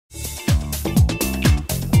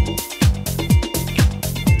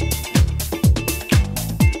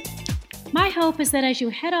hope is that as you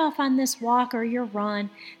head off on this walk or your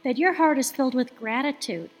run, that your heart is filled with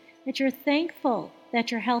gratitude, that you're thankful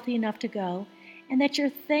that you're healthy enough to go, and that you're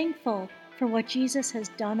thankful for what Jesus has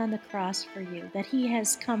done on the cross for you, that He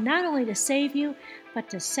has come not only to save you,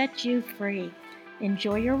 but to set you free.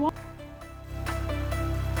 Enjoy your walk.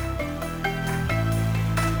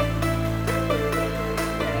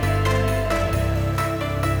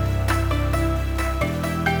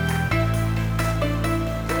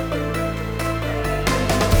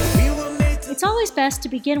 It's always best to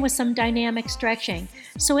begin with some dynamic stretching.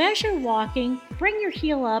 So as you're walking, bring your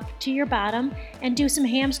heel up to your bottom and do some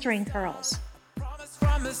hamstring curls.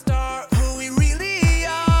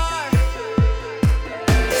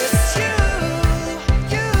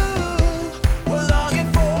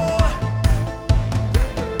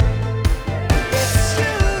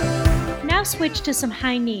 Now switch to some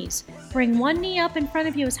high knees. Bring one knee up in front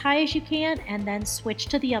of you as high as you can and then switch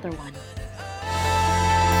to the other one.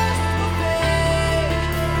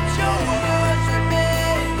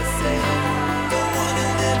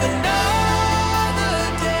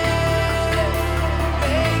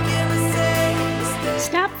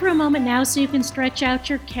 Stop for a moment now so you can stretch out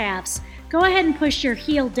your calves. Go ahead and push your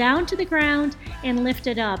heel down to the ground and lift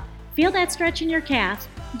it up. Feel that stretch in your calf.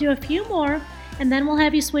 Do a few more, and then we'll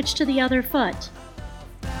have you switch to the other foot.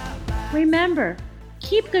 Remember,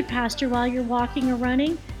 keep good posture while you're walking or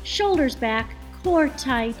running. Shoulders back, core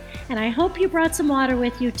tight, and I hope you brought some water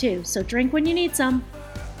with you too, so drink when you need some.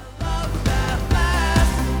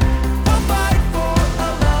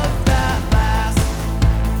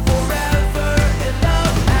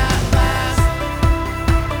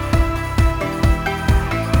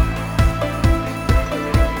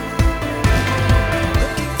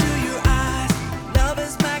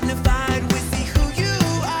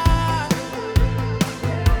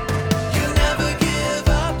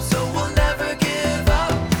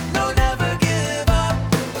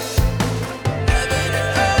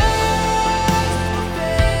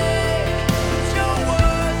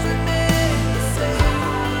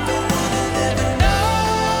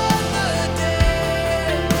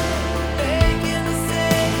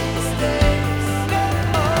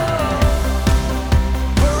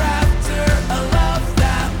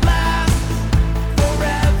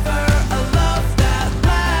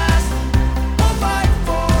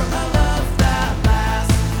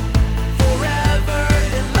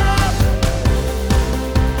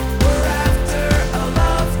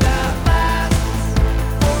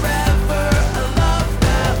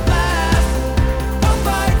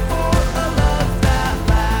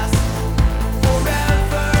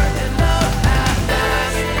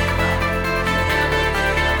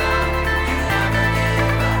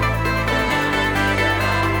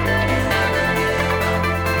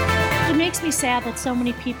 Sad that so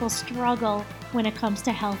many people struggle when it comes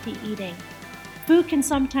to healthy eating. Food can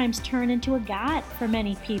sometimes turn into a god for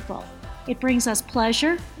many people. It brings us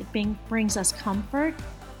pleasure, it brings us comfort.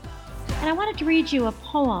 And I wanted to read you a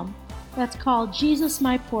poem that's called Jesus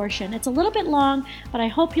My Portion. It's a little bit long, but I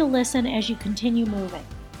hope you'll listen as you continue moving.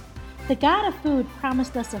 The God of food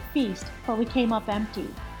promised us a feast, but we came up empty.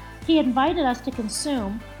 He invited us to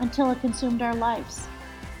consume until it consumed our lives.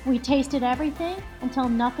 We tasted everything until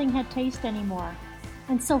nothing had taste anymore.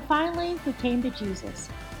 And so finally, we came to Jesus.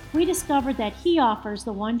 We discovered that He offers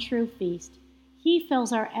the one true feast. He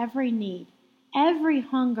fills our every need. Every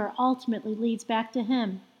hunger ultimately leads back to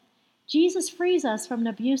Him. Jesus frees us from an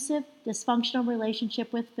abusive, dysfunctional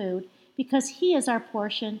relationship with food because He is our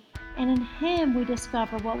portion, and in Him we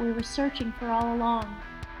discover what we were searching for all along.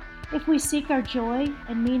 If we seek our joy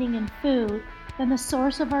and meaning in food, then the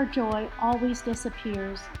source of our joy always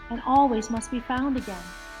disappears and always must be found again,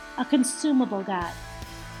 a consumable God.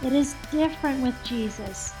 It is different with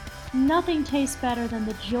Jesus. Nothing tastes better than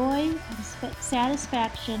the joy and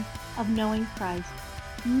satisfaction of knowing Christ.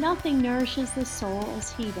 Nothing nourishes the soul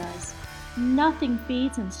as He does. Nothing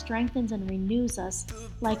feeds and strengthens and renews us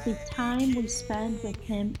like the time we spend with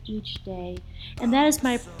Him each day. And that is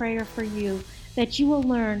my prayer for you, that you will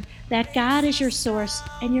learn that God is your source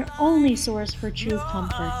and your only source for true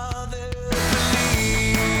comfort.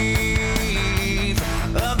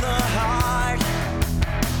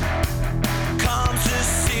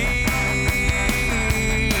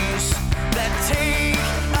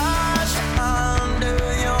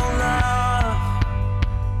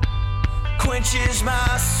 Quenches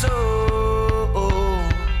my soul,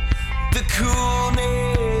 the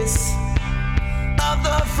coolness of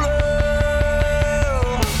the flow.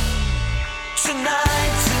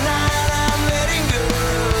 Tonight I'm letting go.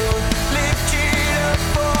 Lift it up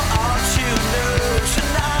for all to know.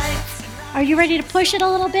 Tonight. Are you ready to push it a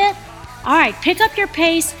little bit? All right, pick up your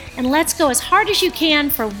pace and let's go as hard as you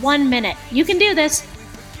can for 1 minute. You can do this.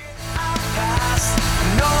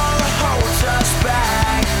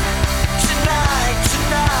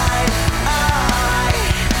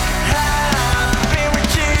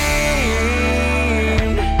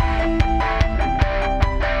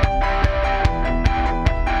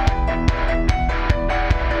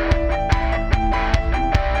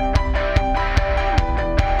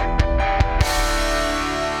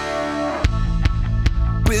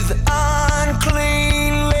 With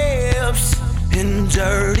unclean lips and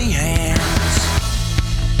dirty hands,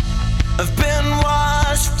 I've been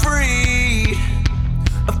washed free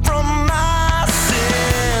from my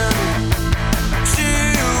sin. To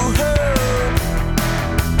hope,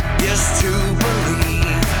 yes, to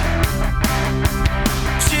believe,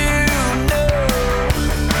 to know,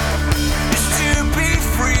 is to be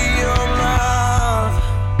free. Your love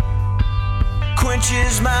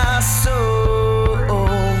quenches my soul,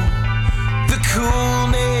 the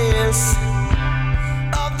coolness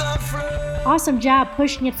of the flow. Awesome job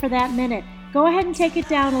pushing it for that minute. Go ahead and take it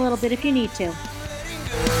down a little bit if you need to. Lift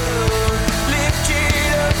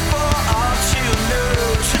it up for all to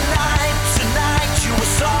know. Tonight you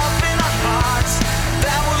will soften our hearts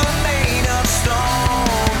that were made of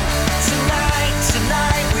stone.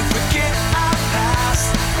 Tonight we forget our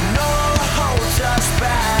past, no one holds us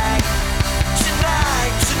back.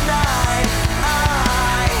 Tonight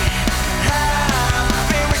I have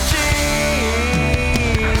been redeemed.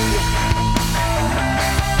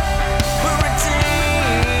 We're redeemed.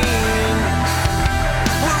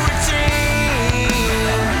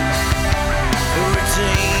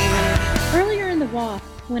 Earlier in the walk,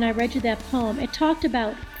 when I read you that poem, it talked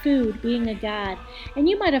about food being a god. And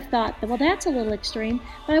you might have thought, well, that's a little extreme,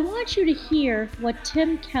 but I want you to hear what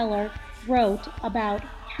Tim Keller wrote about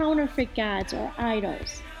counterfeit gods or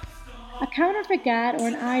idols. A counterfeit god or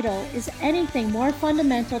an idol is anything more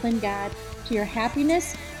fundamental than God to your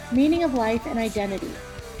happiness, meaning of life, and identity.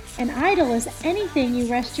 An idol is anything you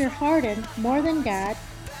rest your heart in more than God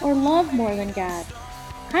or love more than God.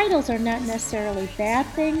 Idols are not necessarily bad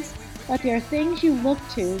things, but they are things you look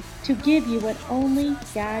to give you what only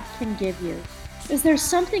God can give you. Is there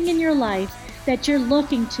something in your life that you're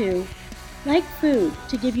looking to, like food,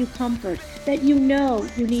 to give you comfort, that you know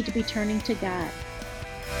you need to be turning to God?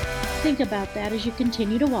 Think about that as you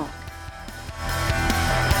continue to walk.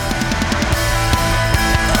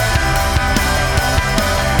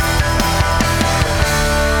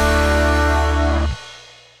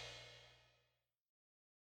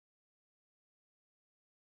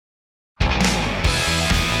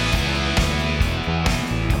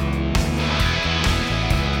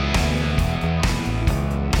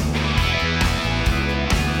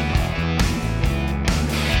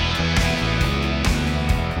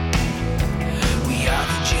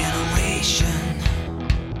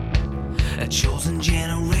 A chosen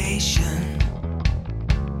generation.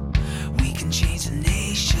 We can change the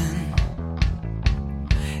nation,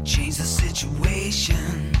 change the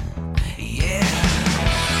situation. Yeah.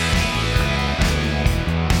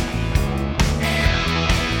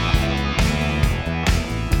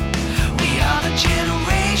 We are the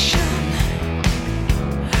generation,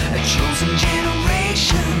 a chosen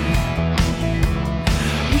generation.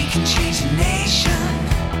 We can change the nation,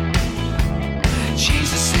 change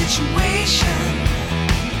the situation.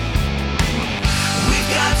 We've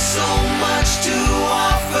got so much to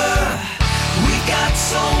offer. We've got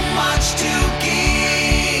so much to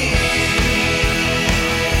give.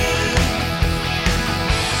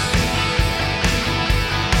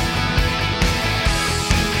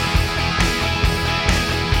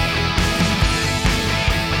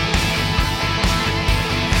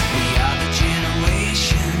 We are the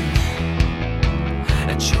generation,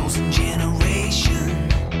 a chosen generation.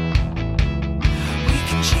 We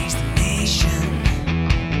can change the nation,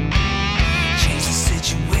 change the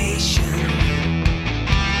situation.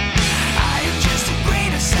 I am just a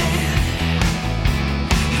grain of sand.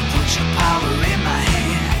 You put your power in my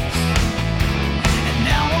hands, and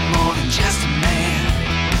now I'm more than just a man,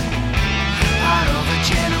 part of a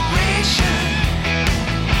generation.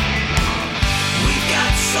 We've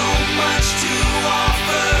got so much to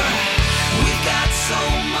offer. We've got so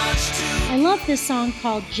much to. I love this song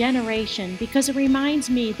called Generation because it reminds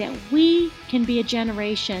me that we can be a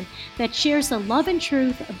generation that shares the love and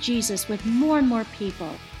truth of Jesus with more and more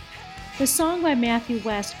people. The song by Matthew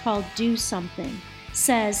West called Do Something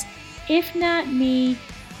says, "If not me,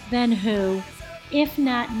 then who? If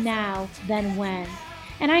not now, then when?"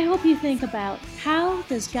 And I hope you think about, how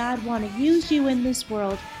does God want to use you in this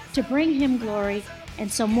world to bring Him glory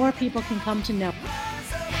and so more people can come to know Him?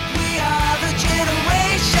 We are the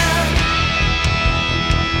generation.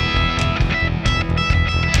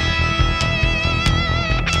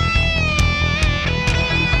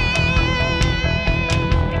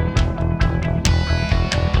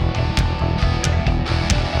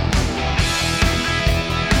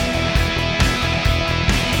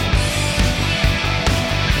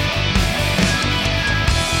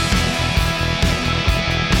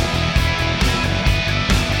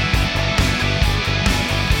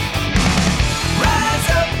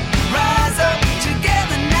 Rise up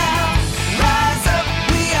together now. Rise up,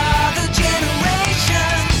 we are the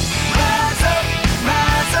generation. Rise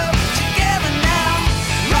up together now.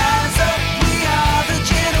 Rise up, we are the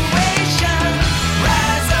generation.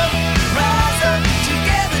 Rise up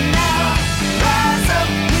together now. Rise up,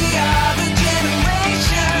 we are the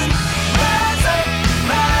generation. Rise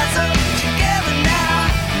up together now.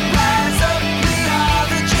 Rise up, we are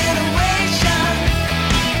the generation.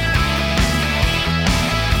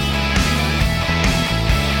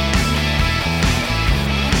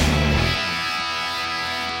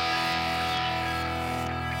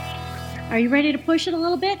 Are you ready to push it a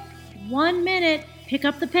little bit? 1 minute. Pick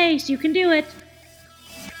up the pace. You can do it.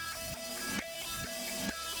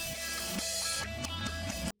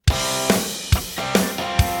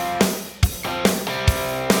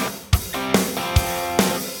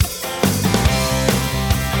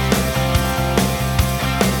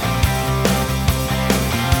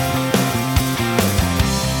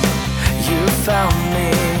 You found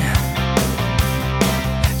me.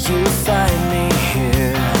 You find me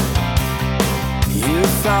here. You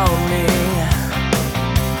found me.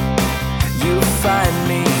 You find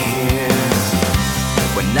me here.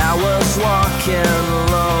 When I was walking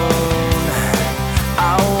alone,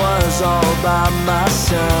 I was all by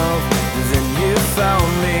myself. Then you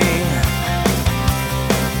found me.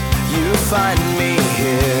 You find me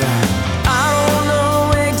here. I don't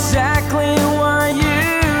know exactly why you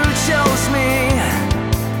chose me,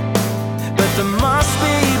 but there must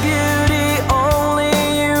be beauty only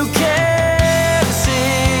you can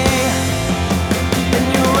see. And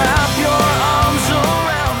you wrap your arms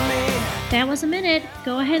around me. That was a minute.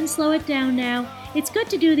 Go ahead and slow it down now. It's good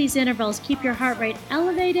to do these intervals. Keep your heart rate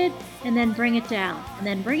elevated and then bring it down. And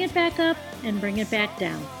then bring it back up and bring it back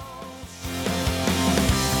down.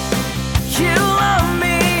 You love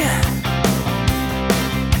me.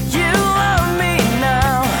 You love me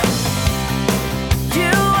now.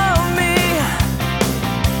 You love me.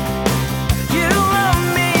 You love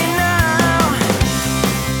me now.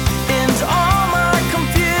 And all my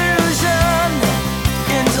confusion,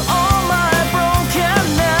 and all my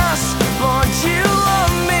brokenness, Lord, you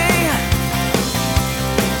love me.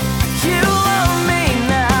 You love me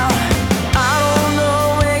now. I don't know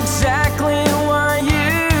exactly why you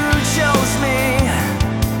chose me,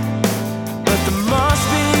 but there must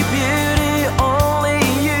be beauty only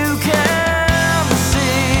you can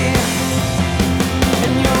see.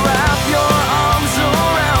 And you wrap your arms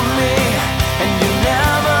around me, and you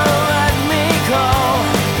never let me go.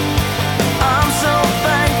 I'm so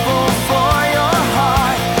thankful for your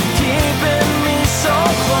heart, keeping me so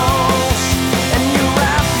close. And you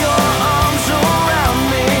wrap your arms around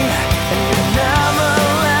me, and you never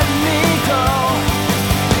let me go.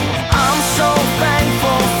 I'm so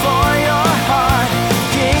thankful for your heart,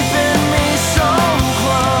 keeping me so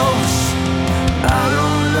close. I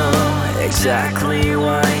don't know exactly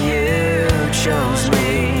why you chose me,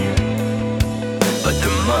 but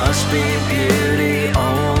there must be beauty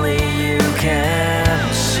only you can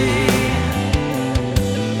see.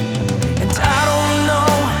 And I don't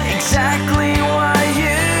know exactly why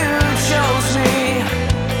you chose me,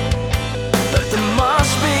 but there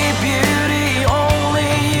must be beauty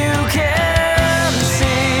only you can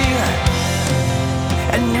see.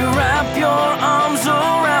 And you wrap your arms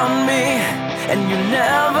around me, and you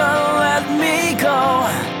never let me go.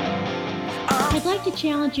 I'd like to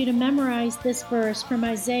challenge you to memorize this verse from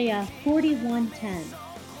Isaiah 41:10.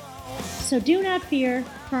 So do not fear,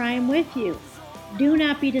 for I am with you. Do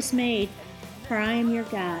not be dismayed, for I am your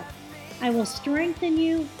God. I will strengthen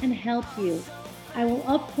you and help you. I will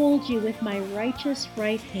uphold you with my righteous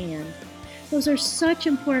right hand. Those are such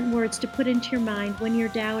important words to put into your mind when you're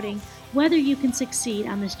doubting whether you can succeed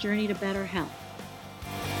on this journey to better health.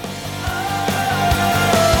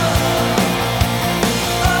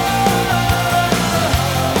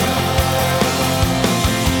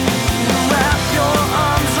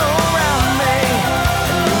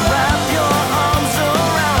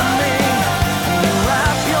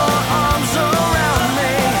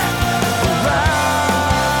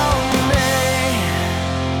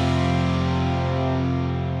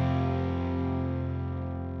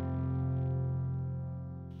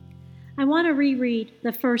 want to reread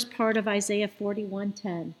the first part of Isaiah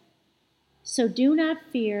 41:10. So do not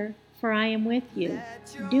fear, for I am with you.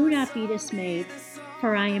 Do not be dismayed,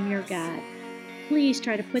 for I am your God. Please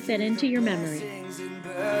try to put that into your memory.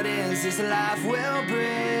 Burdens this life will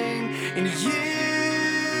bring, in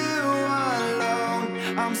you alone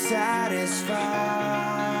I'm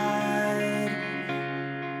satisfied.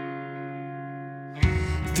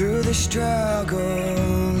 Through the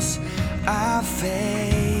struggles I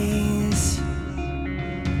face,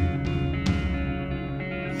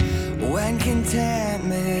 when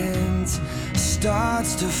contentment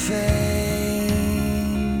starts to fade,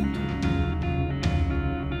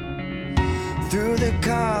 through the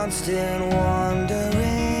constant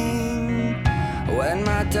wandering, when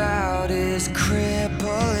my doubt is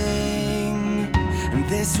crippling, and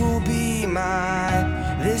this will be my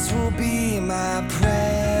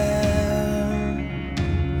prayer.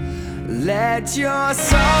 Let your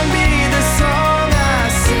song be the song I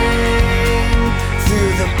sing,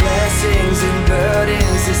 through the blessings and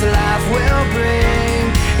burdens this life will bring.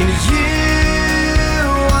 In you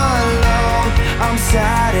alone I'm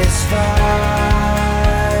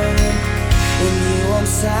satisfied. In you I'm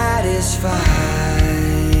satisfied.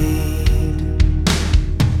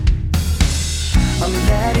 I'm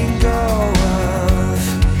letting go of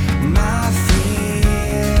my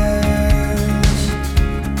fears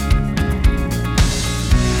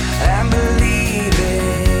and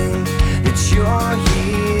believing that you're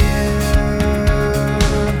here.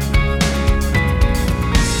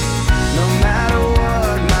 No matter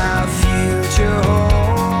what my future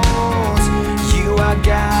holds, you are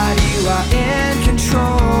God, you are in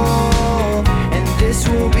control, and this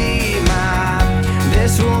will be my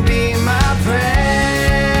prayer.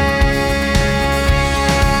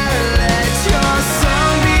 Let your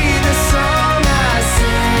song be the song I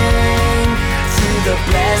sing, through the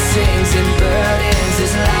blessings and burdens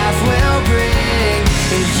this life will bring.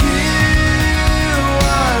 In you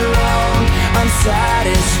alone I'm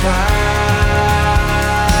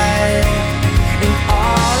satisfied, and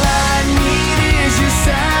all I need is your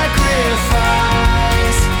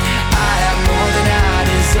sacrifice. I have more than I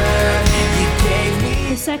deserve. You gave me.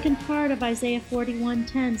 The second part of Isaiah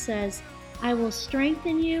 41:10 says, I will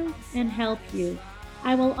strengthen you and help you.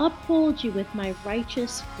 I will uphold you with my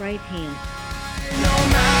righteous right hand. No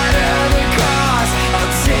matter the cost,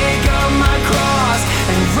 I'll take up my cross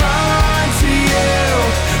and run to you,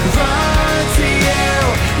 run to you.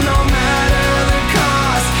 No matter the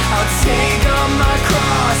cost, I'll take up my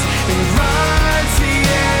cross and run to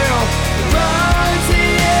you, run to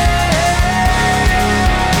you.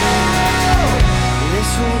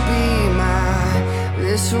 This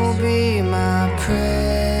will be my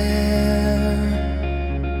prayer.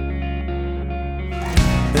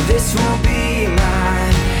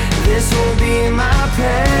 This will be my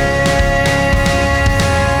prayer.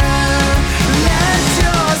 Let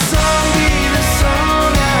your song be the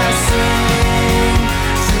song I sing,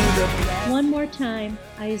 through the One more time,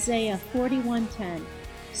 Isaiah 41:10.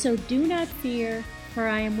 So do not fear, for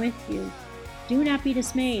I am with you. Do not be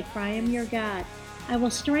dismayed, for I am your God. I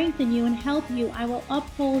will strengthen you and help you. I will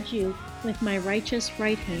uphold you with my righteous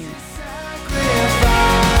right hand.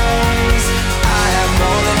 sacrifice. I have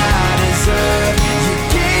more than I deserve. You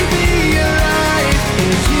gave me your life,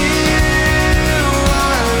 in you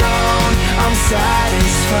alone I'm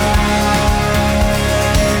satisfied.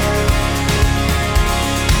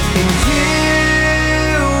 In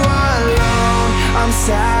you alone I'm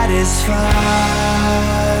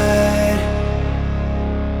satisfied.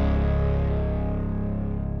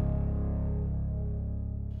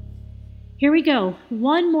 Here we go.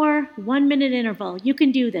 One more 1-minute interval. You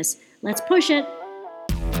can do this. Let's push it.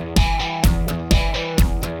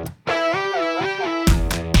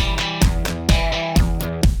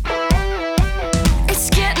 It's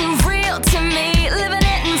getting real to me, living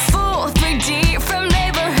it in full 3D from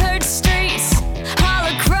neighborhood streets all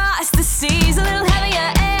across the seas. A little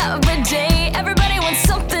heavier every day. Everybody wants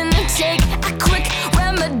something to take. A quick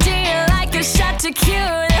remedy like a shot to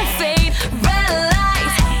cure their fate. Red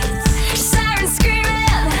lights, sirens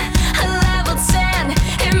screaming, a level 10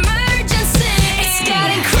 emergency.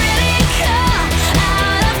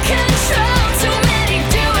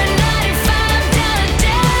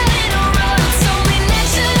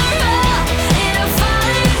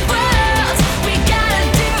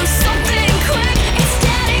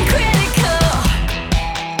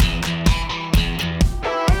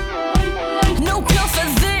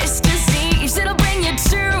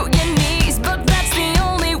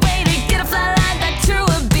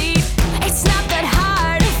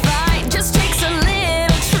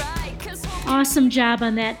 job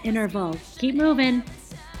on that interval. Keep moving.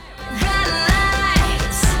 Red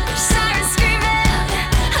lights, sirens screaming,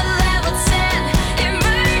 a level 10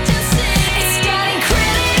 emergency. It's getting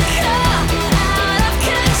critical, out of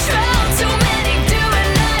control. Too many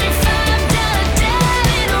doing 95 down a dead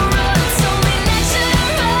end road. It's only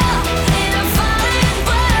natural in a falling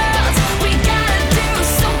world. We gotta do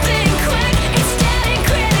something quick. It's getting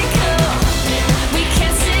critical. We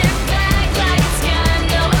can't sit back like it's got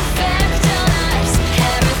no effect on us.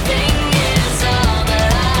 Everything is all the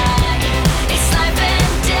lie. It's life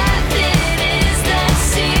and death. It is that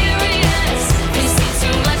serious. We see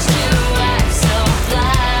too much to act so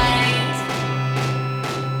blind.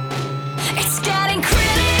 It's getting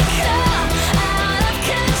critical, out of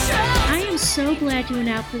control. I am so glad you went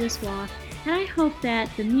out for this walk, and I hope that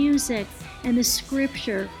the music and the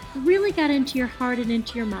scripture really got into your heart and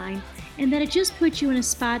into your mind, and that it just put you in a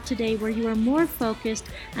spot today where you are more focused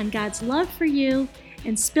on God's love for you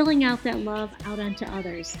and spilling out that love out onto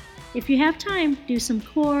others. If you have time, do some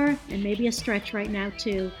core and maybe a stretch right now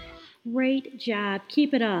too. Great job.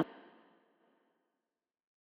 Keep it up.